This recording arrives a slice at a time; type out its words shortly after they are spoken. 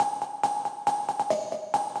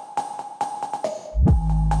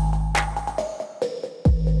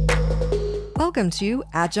Welcome to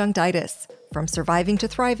Adjunctitis, from surviving to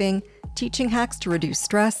thriving, teaching hacks to reduce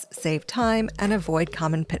stress, save time, and avoid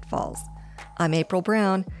common pitfalls. I'm April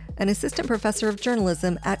Brown, an assistant professor of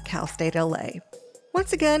journalism at Cal State LA.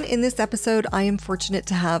 Once again, in this episode, I am fortunate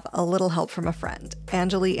to have a little help from a friend,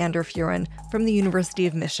 Anjali Anderfuren from the University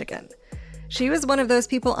of Michigan. She was one of those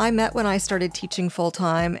people I met when I started teaching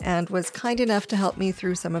full-time and was kind enough to help me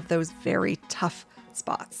through some of those very tough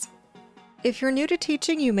spots. If you're new to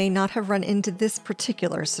teaching, you may not have run into this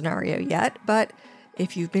particular scenario yet, but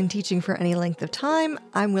if you've been teaching for any length of time,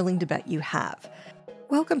 I'm willing to bet you have.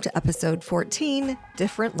 Welcome to episode 14,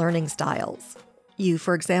 Different Learning Styles. You,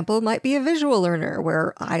 for example, might be a visual learner,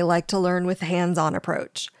 where I like to learn with a hands-on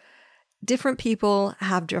approach. Different people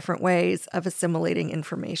have different ways of assimilating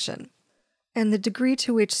information, and the degree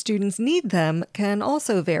to which students need them can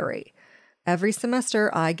also vary. Every semester,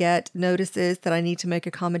 I get notices that I need to make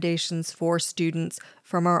accommodations for students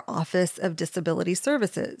from our Office of Disability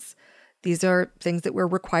Services. These are things that we're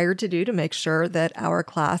required to do to make sure that our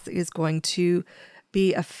class is going to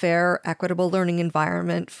be a fair, equitable learning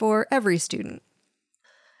environment for every student.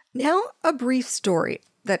 Now, a brief story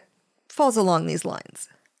that falls along these lines.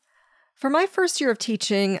 For my first year of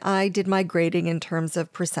teaching, I did my grading in terms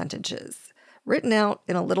of percentages, written out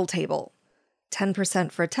in a little table.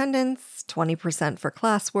 10% for attendance, 20% for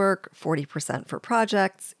classwork, 40% for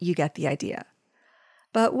projects. You get the idea.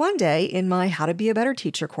 But one day in my How to Be a Better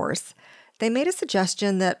Teacher course, they made a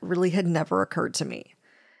suggestion that really had never occurred to me.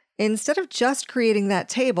 Instead of just creating that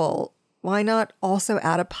table, why not also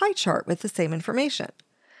add a pie chart with the same information?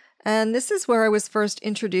 And this is where I was first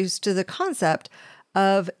introduced to the concept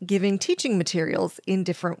of giving teaching materials in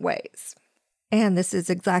different ways. And this is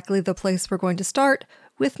exactly the place we're going to start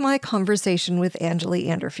with my conversation with Anjali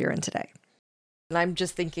Anderfuren today. And I'm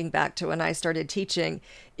just thinking back to when I started teaching,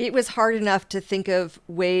 it was hard enough to think of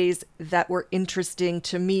ways that were interesting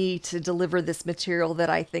to me to deliver this material that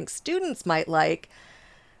I think students might like.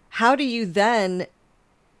 How do you then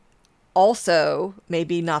also,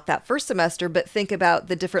 maybe not that first semester, but think about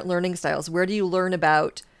the different learning styles? Where do you learn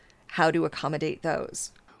about how to accommodate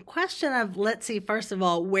those? Question of, let's see, first of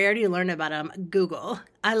all, where do you learn about them? Google.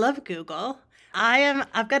 I love Google.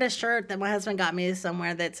 I've got a shirt that my husband got me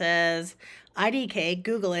somewhere that says IDK,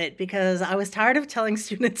 Google it, because I was tired of telling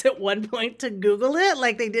students at one point to Google it.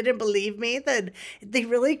 Like, they didn't believe me that they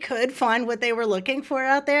really could find what they were looking for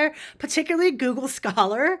out there, particularly Google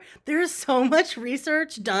Scholar. There is so much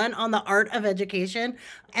research done on the art of education,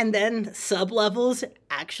 and then sub-levels,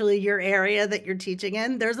 actually your area that you're teaching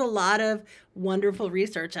in. There's a lot of wonderful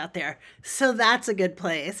research out there. So that's a good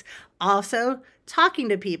place. Also, talking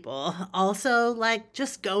to people, also like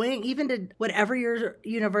just going even to whatever your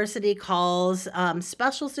university calls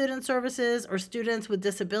special student services or students with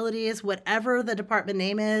disabilities, whatever the department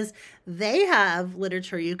name is, they have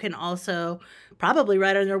literature you can also probably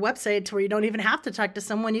write on their website to where you don't even have to talk to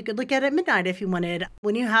someone. You could look at midnight if you wanted.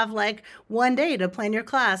 When you have like one day to plan your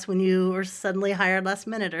class, when you are suddenly hired last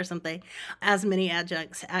minute or something, as many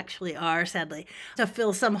adjuncts actually are, sadly, to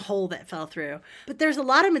fill some hole that fell through. But there's a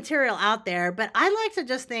lot of material out there, but I like to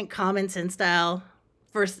just think common sense style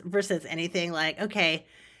versus anything like, okay,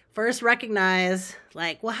 first recognize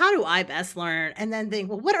like, well, how do I best learn? And then think,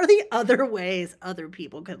 well, what are the other ways other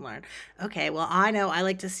people could learn? Okay, well, I know I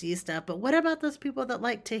like to see stuff, but what about those people that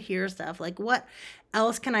like to hear stuff? Like, what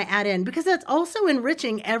else can I add in? Because that's also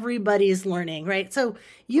enriching everybody's learning, right? So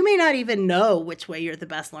you may not even know which way you're the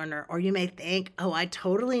best learner, or you may think, oh, I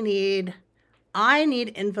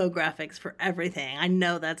need infographics for everything. I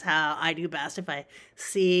know that's how I do best if I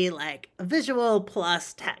see like a visual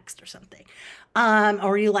plus text or something.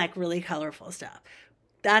 Or you like really colorful stuff.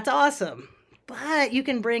 That's awesome. But you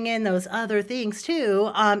can bring in those other things too.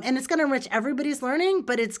 And it's going to enrich everybody's learning,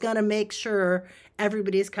 but it's going to make sure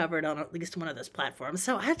everybody's covered on at least one of those platforms.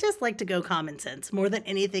 So I just like to go common sense more than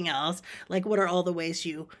anything else. Like, what are all the ways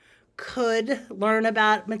you could learn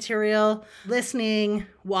about material, listening,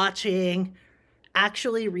 watching,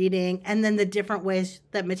 actually reading, and then the different ways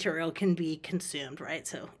that material can be consumed, right?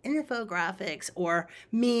 So infographics or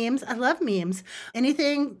memes. I love memes.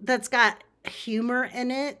 Anything that's got humor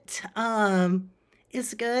in it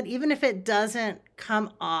is good, even if it doesn't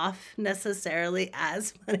come off necessarily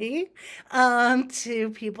as funny to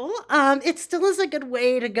people. It still is a good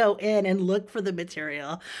way to go in and look for the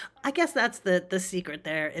material. I guess that's the secret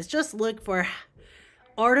there, is just look for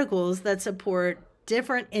articles that support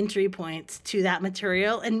different entry points to that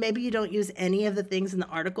material, and maybe you don't use any of the things in the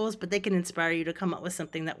articles, but they can inspire you to come up with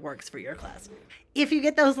something that works for your class. If you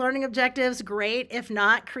get those learning objectives, great. If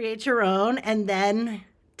not, create your own and then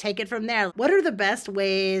take it from there. What are the best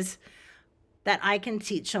ways that I can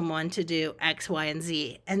teach someone to do X, Y, and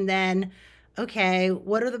Z? And then, okay,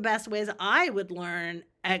 what are the best ways I would learn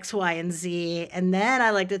X, Y, and Z? And then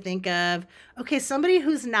I like to think of, okay, somebody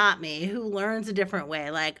who's not me, who learns a different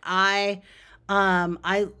way. Like um,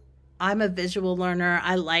 I, I'm a visual learner.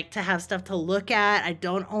 I like to have stuff to look at. I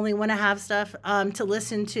don't only want to have stuff to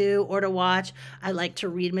listen to or to watch. I like to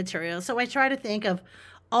read material. So I try to think of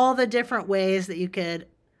all the different ways that you could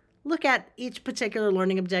look at each particular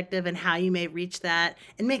learning objective and how you may reach that,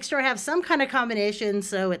 and make sure I have some kind of combination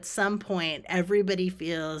so at some point everybody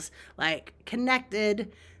feels like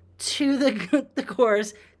connected to the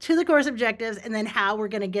course, to the course objectives, and then how we're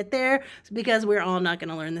going to get there, because we're all not going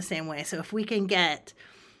to learn the same way. So if we can get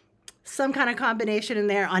some kind of combination in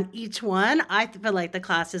there on each one, I feel like the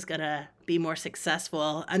class is going to be more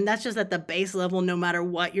successful. And that's just at the base level, no matter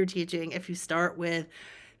what you're teaching. If you start with,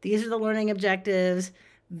 these are the learning objectives,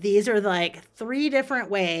 these are like 3 different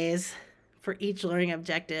ways for each learning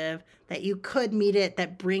objective that you could meet it,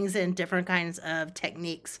 that brings in different kinds of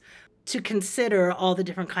techniques to consider all the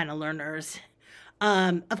different kind of learners.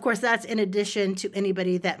 Of course, that's in addition to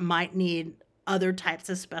anybody that might need other types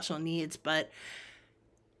of special needs, but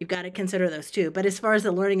you've got to consider those too. But as far as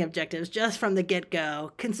the learning objectives, just from the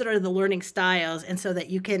get-go, consider the learning styles, and so that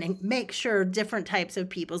you can make sure different types of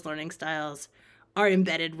people's learning styles are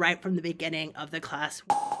embedded right from the beginning of the class.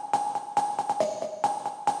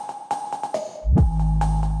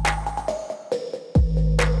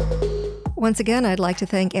 Once again, I'd like to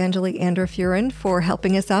thank Angeli Anderfuren for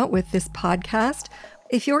helping us out with this podcast.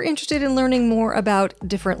 If you're interested in learning more about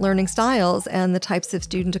different learning styles and the types of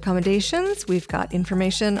student accommodations, we've got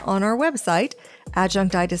information on our website,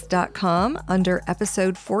 adjunctitis.com, under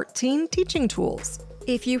episode 14, Teaching Tools.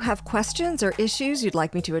 If you have questions or issues you'd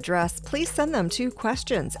like me to address, please send them to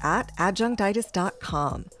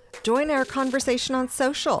questions@adjunctitis.com. Join our conversation on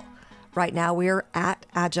social. Right now we're at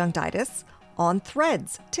Adjunctitis on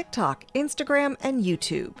Threads, TikTok, Instagram, and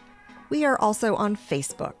YouTube. We are also on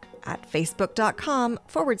Facebook at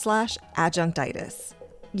facebook.com/adjunctitis.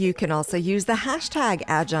 You can also use the hashtag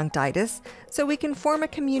Adjunctitis so we can form a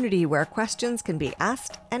community where questions can be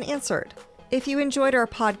asked and answered. If you enjoyed our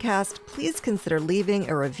podcast, please consider leaving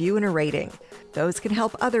a review and a rating. Those can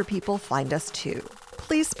help other people find us too.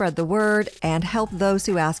 Please spread the word and help those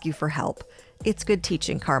who ask you for help. It's good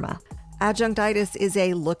teaching karma. Adjunctitis is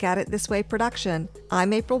a Look at It This Way production.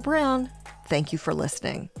 I'm April Brown. Thank you for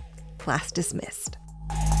listening. Class dismissed.